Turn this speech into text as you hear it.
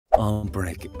I'll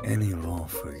break any rule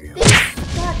for you. This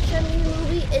Gacha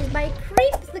movie is by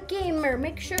Creep the Gamer.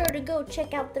 Make sure to go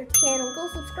check out their channel. Go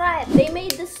subscribe. They made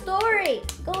the story.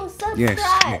 Go subscribe.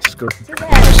 Yes, go. To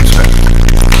them.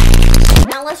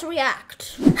 Now let's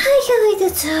react. I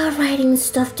like to writing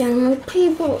stuff down on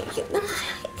people. I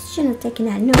shouldn't have taken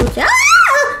that note.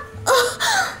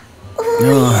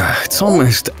 It's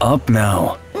almost up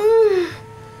now.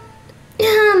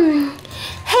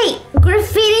 Hey,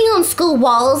 graffitiing on school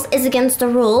walls is against the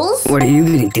rules. What are you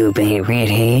gonna do, big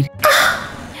redhead?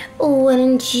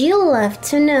 Wouldn't you love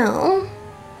to know?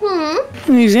 What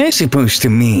is that supposed to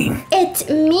mean? It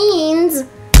means...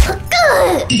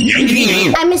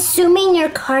 I'm assuming you're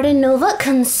Carta Nova,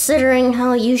 considering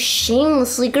how you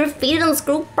shamelessly graffitied on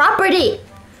school property.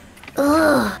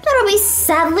 Ugh. That'll be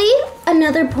sadly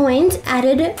another point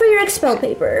added for your expel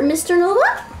paper, Mr.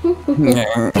 Nova.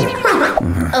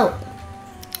 Oh,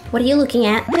 what are you looking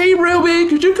at? Hey Ruby,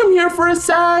 could you come here for a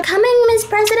sec? Coming, Miss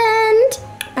President.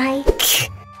 Bye.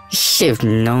 Should've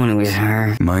known it was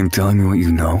her. Mind telling me what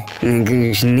you know? The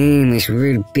girl's name is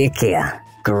Rebecca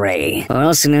Gray,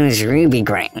 also known as Ruby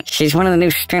Gray. She's one of the new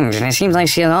students, and it seems like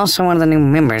she's also one of the new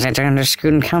members that joined the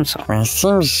student council. It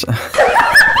seems... What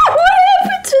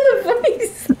happened to the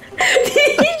voice?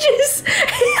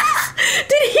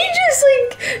 Did he just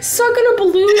like suck on a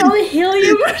balloon all the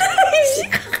helium?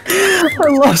 I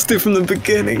lost it from the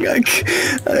beginning. I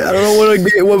don't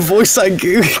know what voice I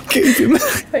gave him.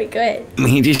 Wait, go ahead.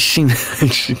 He just seemed...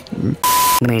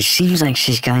 But it seems like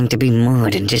she's going to be more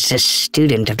than just a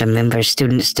student of the member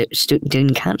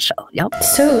student council. Yup.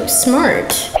 So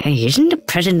smart. Hey, isn't the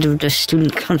president of the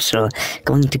student council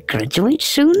going to graduate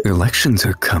soon? Elections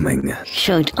are coming.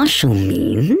 So it also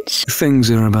means... Things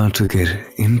are about to get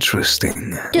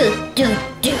interesting. Do. Do.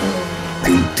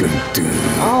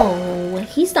 Oh,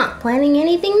 he's not planning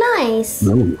anything nice.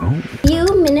 No. Few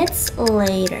minutes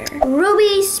later.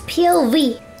 Ruby's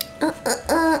POV.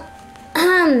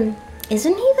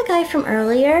 Isn't he the guy from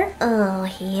earlier? Oh,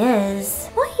 he is.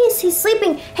 Why is he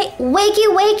sleeping? Hey,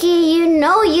 wakey, you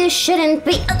know you shouldn't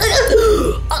be.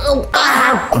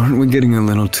 Aren't we getting a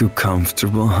little too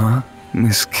comfortable, huh,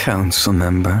 Miss Council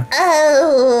Member?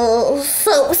 Oh,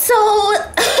 so,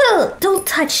 don't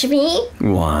touch me.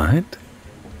 What?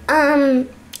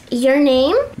 Your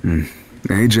name?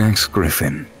 Ajax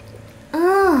Griffin.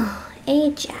 Oh,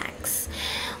 Ajax.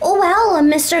 Oh, well,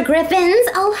 Mr. Griffins,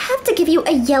 I'll have to give you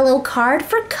a yellow card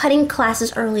for cutting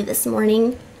classes early this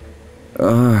morning.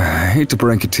 I hate to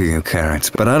break it to you, Carrots,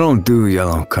 but I don't do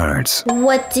yellow cards.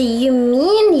 What do you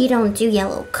mean you don't do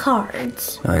yellow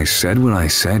cards? I said what I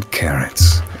said,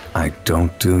 Carrots. I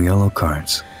don't do yellow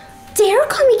cards. Dare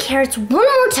call me Carrots one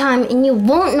more time and you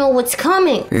won't know what's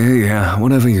coming. Yeah,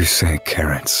 whatever you say,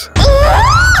 Carrots.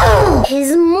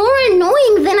 Is more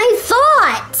annoying than I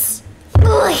thought.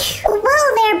 Ugh.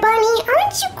 Whoa there, Bunny.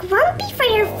 Aren't you grumpy for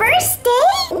your first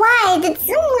day? Why, did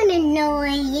someone annoy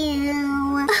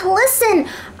you? Listen,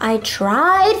 I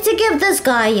tried to give this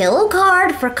guy a yellow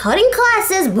card for cutting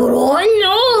classes, but oh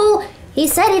no! He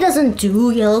said he doesn't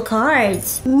do yellow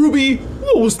cards. Ruby,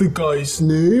 what was the guy's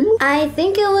name? I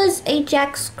think it was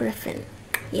Ajax Griffin.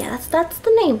 Yeah, that's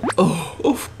the name. Oh,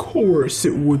 of course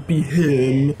it would be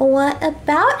him. What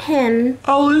about him?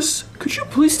 Alice, could you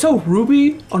please tell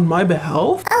Ruby on my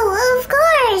behalf? Oh, of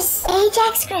course.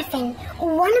 Ajax Griffin,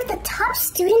 one of the top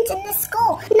students in the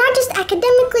school. Not just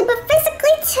academically, but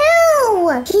physically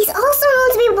too. He's also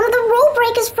known to be one of the rule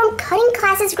breakers from cutting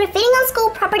classes, graffitiing on school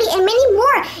property, and many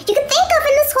more you could think of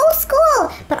in this whole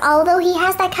school. But although he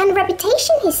has that kind of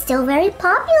reputation, he's still very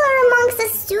popular amongst the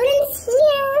students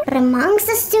here. But amongst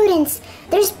the students,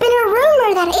 there's been a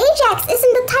rumor that Ajax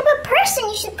isn't the type of person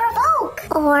you should provoke.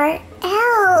 Or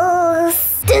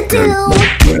else.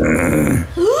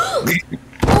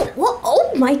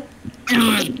 Oh my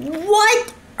God.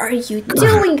 What are you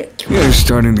doing? You're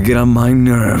starting to get on my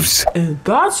nerves. And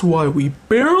that's why we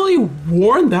barely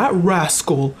warned that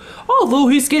rascal, although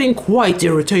he's getting quite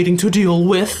irritating to deal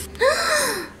with.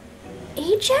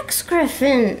 Ajax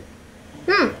Griffin.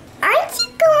 Aren't you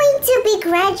going to be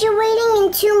graduating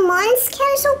in 2 months,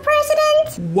 Council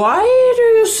President? Why do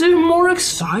you seem more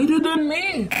excited than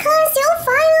me? Because you'll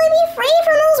finally be free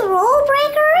from those rule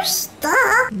breakers.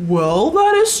 Duh. Well,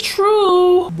 that is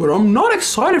true, but I'm not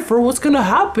excited for what's gonna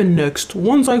happen next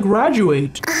once I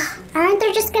graduate. Aren't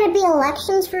there just going to be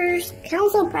elections for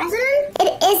Council President?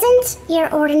 It isn't your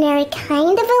ordinary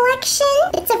kind of election.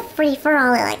 It's a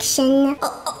free-for-all election.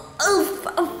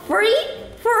 Free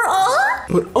for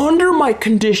But under my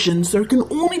conditions, there can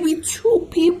only be 2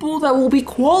 people that will be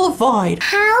qualified.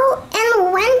 How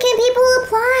and when can people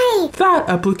apply? That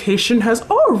application has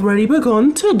already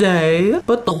begun today,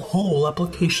 but the whole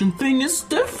application thing is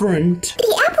different.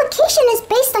 The application is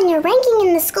based on your ranking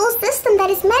in the school system that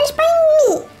is managed by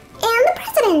me and the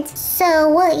president. So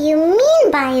what you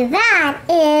mean by that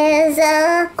is,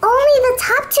 only the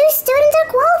top 2 students are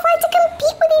qualified to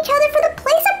compete with each other for the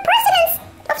place of presidents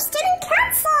of student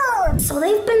council. So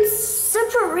they've been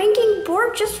separate ranking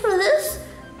board just for this?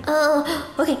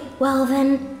 Okay, well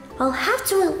then, I'll have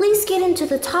to at least get into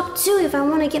the top 2 if I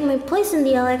want to get my place in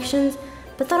the elections.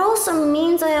 But that also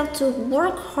means I have to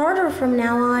work harder from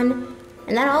now on.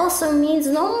 And that also means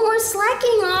no more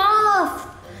slacking off.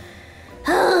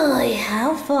 Oh,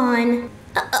 have fun.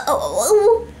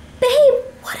 Babe,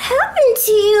 what happened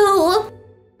to you?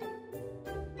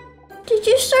 Did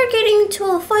you start getting into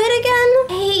a fight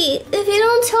again? Hey, if you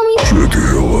don't tell me— Shut the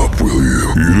hell up, will you?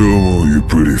 You don't want your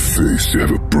pretty face to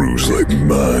have a bruise like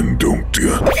mine, don't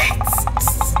you?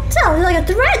 Sounds like a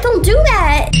threat, don't do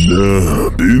that! Nah,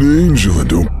 be an angel and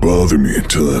don't bother me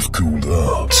until I've cooled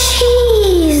off.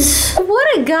 Jeez,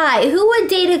 what a guy. Who would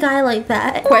date a guy like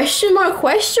that? Question mark,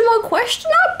 question mark,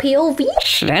 question mark, POV?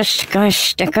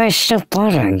 That guy's still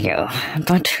bothering you.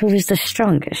 But who is the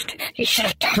strongest? You should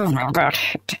have told me about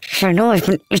it. I know I've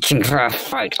been itching for a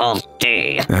fight all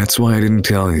day. That's why I didn't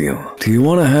tell you. Do you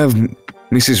want to have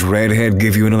Mrs. Redhead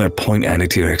give you another point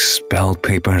added to your expel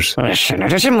papers? Listen,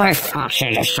 it isn't my fault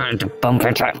you decided to bump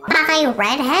into— By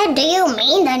redhead, do you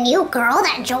mean the new girl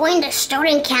that joined the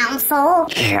student council?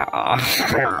 Yeah,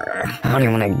 her. How do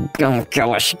you want to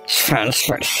go as she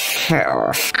transferred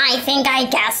here? I think I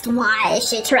guessed why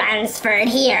she transferred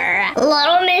here.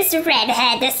 Little Miss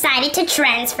Redhead decided to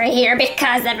transfer here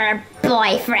because of her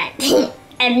boyfriend.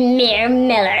 Amir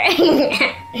Miller.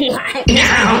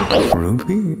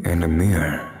 Ruby and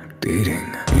Amir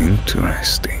dating.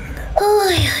 Interesting. Oh,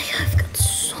 I've got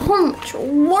so much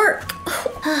work.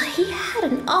 He had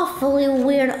an awfully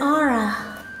weird aura.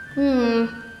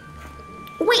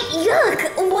 Wait, yuck!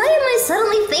 Why am I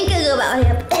suddenly thinking about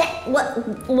him?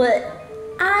 What?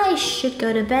 I should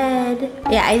go to bed.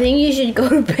 Yeah, I think you should go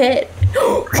to bed.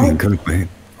 Can't go to bed.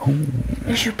 Oh,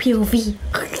 There's your POV.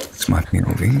 it's my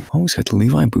POV. Always had the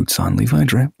Levi boots on, Levi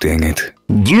drip. Dang it.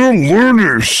 Dear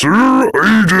learner, sir,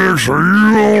 Ajax, are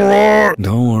you alright?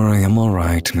 Don't worry, I'm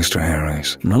alright, Mr.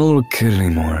 Harris. I'm not a little kid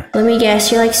anymore. Let me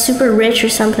guess, you're like super rich or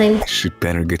something. Should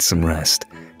better get some rest.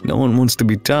 No one wants to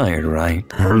be tired, right?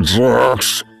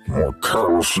 Ajax, the more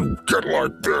careless you get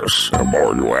like this, the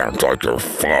more you act like your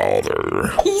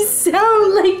father. You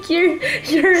sound like you're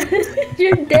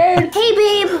dead. Hey,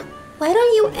 babe. Why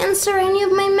don't you answer any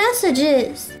of my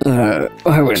messages?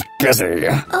 I was busy.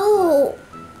 Oh,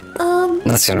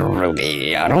 Listen,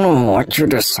 Ruby, I don't know what you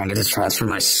decided to transfer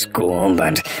my school,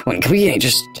 but when could we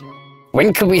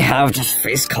have just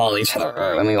face call each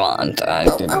other when we want? well,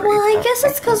 I guess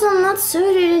it's because I'm not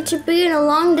suited to be in a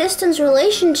long-distance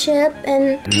relationship,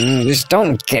 and— Just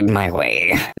don't get in my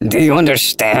way. Do you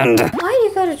understand? Why do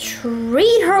you gotta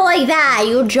treat her like that,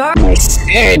 you jerk? I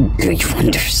said, do you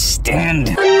understand?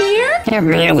 Amir?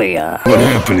 Amelia. What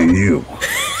happened to you?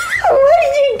 What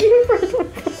did you give her?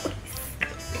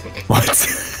 What?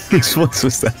 Which one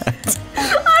was that?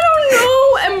 I don't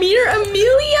know. Amir,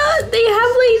 Amelia?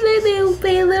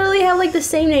 They literally have like the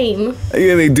same name.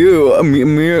 Yeah, they do.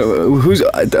 Amir, who's,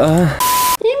 Amir?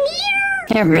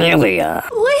 Amelia.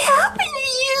 What happened to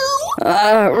you?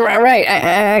 Right,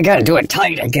 I gotta do it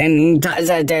tight again. That's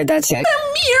it.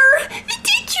 Amir,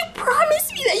 did you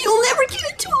promise me that you'll never get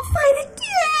into a fight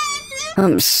again?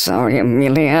 I'm sorry,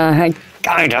 Amelia. I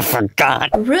kinda forgot.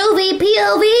 Ruby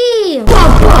POV!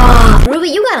 Ruby,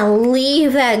 you gotta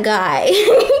leave that guy.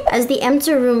 As the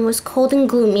empty room was cold and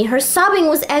gloomy, her sobbing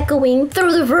was echoing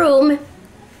through the room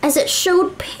as it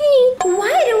showed pain. Why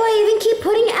do I even keep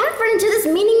putting effort into this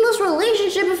meaningless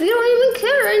relationship if you don't even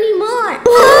care anymore?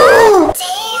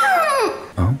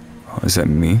 Damn! oh, is that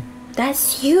me?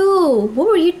 That's you. What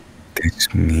were you—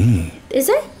 It's me. Is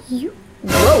that you?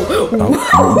 Whoa!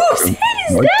 Whose head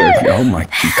is What that? the, oh my,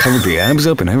 you covered the abs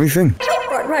up and everything?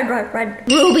 Run.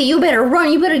 Ruby, you better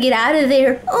run. You better get out of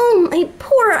there. Oh, my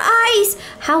poor eyes.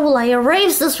 How will I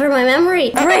erase this from my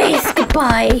memory? Erase.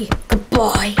 Goodbye.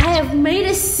 I have made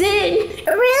a sin.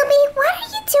 Ruby, what are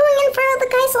you doing in front of the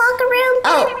guy's locker room?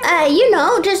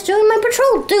 Oh, just doing my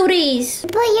patrol duties.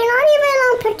 But you're not even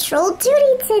on patrol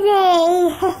duty today.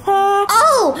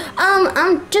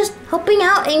 I'm just helping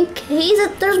out in case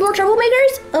that there's more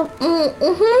troublemakers. You know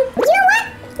what?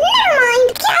 Never mind.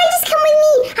 Just come with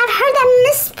me. I've heard that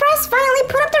Miss Press finally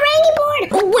put up the ranking board.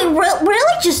 Oh, wait,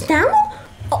 really? Just now?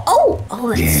 Oh,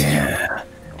 that's Yeah.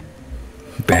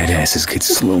 Badasses get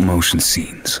slow motion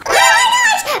scenes. Oh my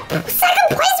gosh! Second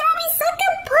place, Ruby!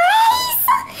 Second place!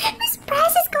 Miss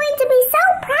Price is going to be so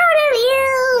proud of you!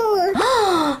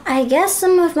 I guess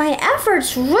some of my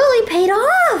efforts really paid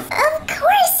off. Of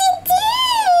course it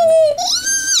did!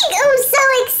 Eek, I'm so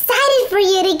excited for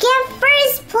you to get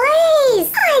first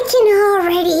place! I can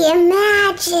already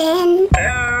imagine.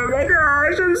 Oh my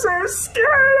gosh, I'm so scared.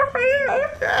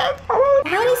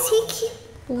 Why does he keep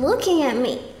looking at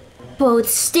me? Both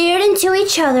stared into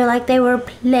each other like they were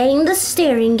playing the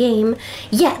staring game,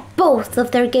 yet both of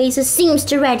their gazes seems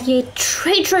to radiate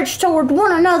hatred toward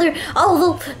one another,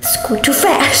 although it's going too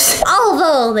fast.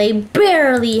 Although they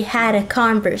barely had a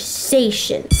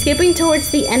conversation. Skipping towards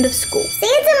the end of school. See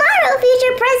you tomorrow,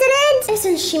 future president!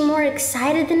 Isn't she more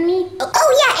excited than me?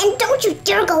 Oh yeah, and don't you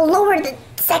dare go lower than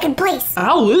second place.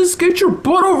 Alice, get your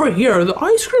butt over here. The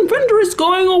ice cream vendor is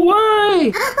going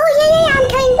away. Oh yeah, I'm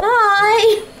coming.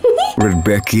 Bye.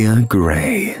 Rebecca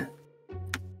Gray.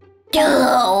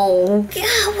 Oh,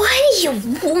 what do you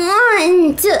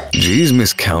want? Geez,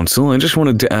 Miss Council, I just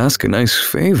wanted to ask a nice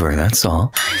favor, that's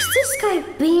all. Is this guy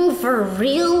being for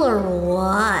real or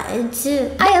what?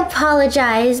 I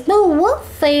apologize, but what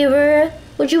favor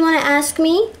would you want to ask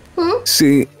me?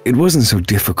 See, it wasn't so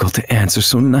difficult to answer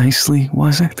so nicely,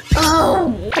 was it?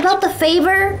 Oh, about the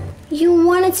favor you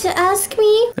wanted to ask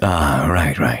me? Ah,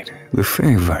 right. The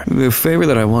favor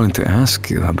that I wanted to ask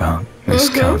you about, Miss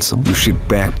Council. You should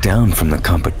back down from the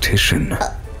competition.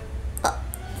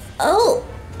 Oh,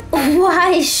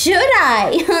 why should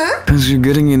I, huh? Because you're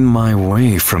getting in my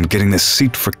way from getting the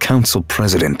seat for council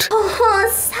president.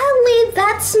 Sadly,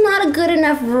 that's not a good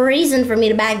enough reason for me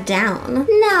to back down.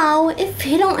 Now, if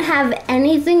you don't have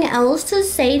anything else to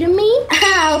say to me,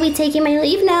 I'll be taking my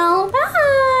leave now.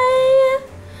 Bye.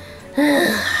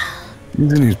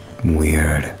 Isn't it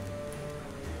weird?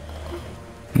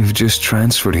 You've just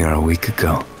transferred here a week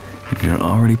ago. You're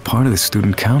already part of the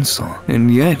student council.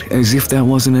 And yet, as if that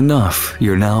wasn't enough,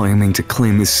 you're now aiming to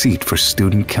claim the seat for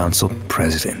student council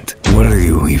president. What are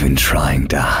you even trying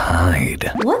to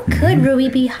hide? What could Ruby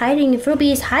be hiding if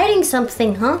Ruby is hiding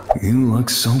something, huh? You look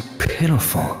so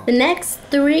pitiful. The next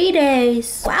 3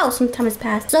 days. Wow, some time has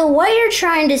passed. So what you're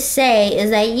trying to say is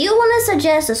that you want to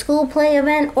suggest a school play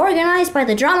event organized by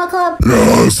the drama club?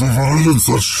 Yes, the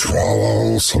president's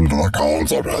trouble. Something like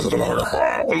the president of the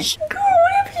house.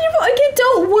 Okay,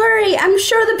 don't worry. I'm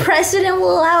sure the president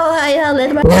will allow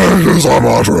Thank you so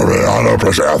much, Ruby. I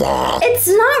appreciate that. It's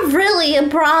not really a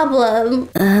problem.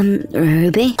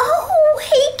 Ruby? Oh,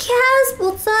 hey, Cass.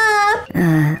 What's up?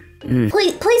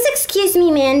 Please excuse me,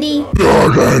 Mandy.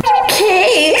 Okay.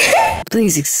 Okay.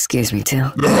 Please excuse me, too.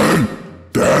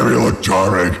 Damn, you look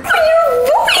charming. Your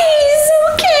voice.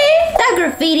 Okay. That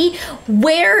graffiti.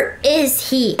 Where is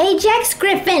he? Ajax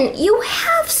Griffin, you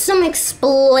have some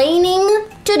explaining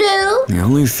to do. The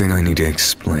only thing I need to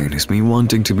explain is me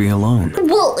wanting to be alone.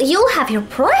 Well, you'll have your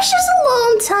precious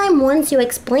alone time once you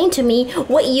explain to me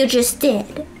what you just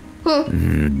did.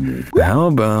 How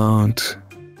about...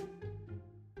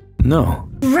 No.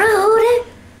 Rude.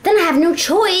 Then I have no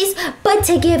choice but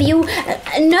to give you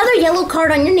another yellow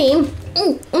card on your name.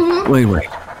 Wait.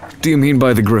 Do you mean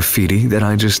by the graffiti that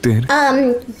I just did?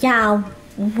 Yeah,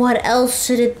 what else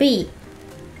should it be?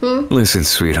 Listen,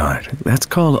 sweetheart, that's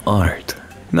called art.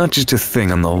 Not just a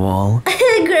thing on the wall.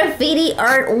 Graffiti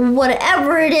art,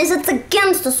 whatever it is, it's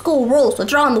against the school rules to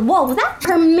draw on the wall without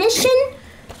permission.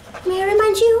 May I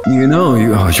remind you? You're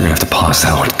gonna have to pause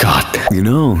that one. God.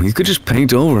 You could just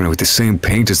paint over it with the same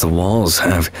paint as the walls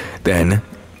have. Then,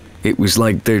 it was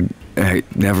like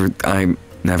I'm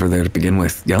never there to begin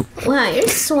with. Yep. Wow, you're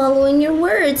swallowing your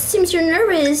words. Seems you're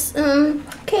nervous.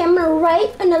 Okay, I'm gonna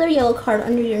write another yellow card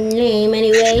under your name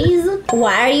anyways.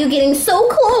 Why are you getting so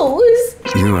close?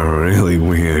 You are really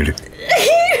weird.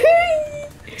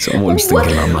 Someone's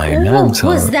thinking about my hands,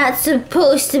 Was that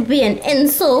supposed to be an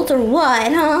insult or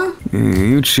what, huh?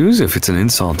 You choose if it's an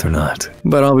insult or not.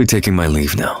 But I'll be taking my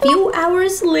leave now. A few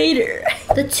hours later,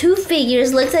 the two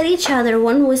figures looked at each other.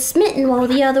 One was smitten while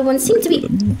the other one seemed to be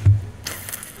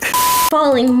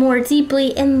falling more deeply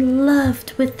in love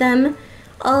with them.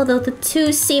 Although the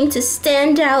two seemed to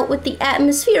stand out with the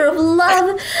atmosphere of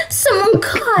love, someone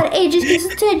caught Ajax's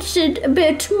attention a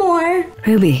bit more.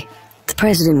 Ruby, the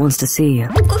president wants to see you.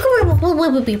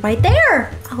 We'll be right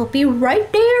there. I'll be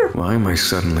right there. Why am I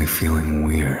suddenly feeling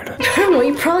weird? I don't know,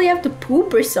 you probably have to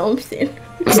poop or something.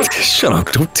 Shut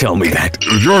up, don't tell me that.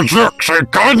 You're sexy,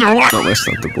 can you? No, that's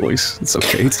not the voice. It's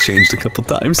okay, it's changed a couple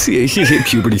times. He hit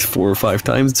puberty 4 or 5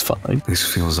 times, it's fine. This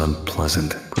feels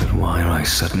unpleasant, but But why do I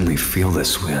suddenly feel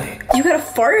this way? You got a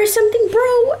fart or something,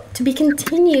 bro? To be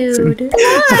continued.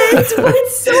 What?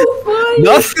 What's so funny?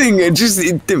 Nothing!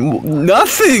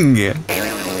 Nothing! Did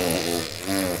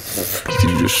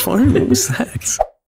you just fart? What was that?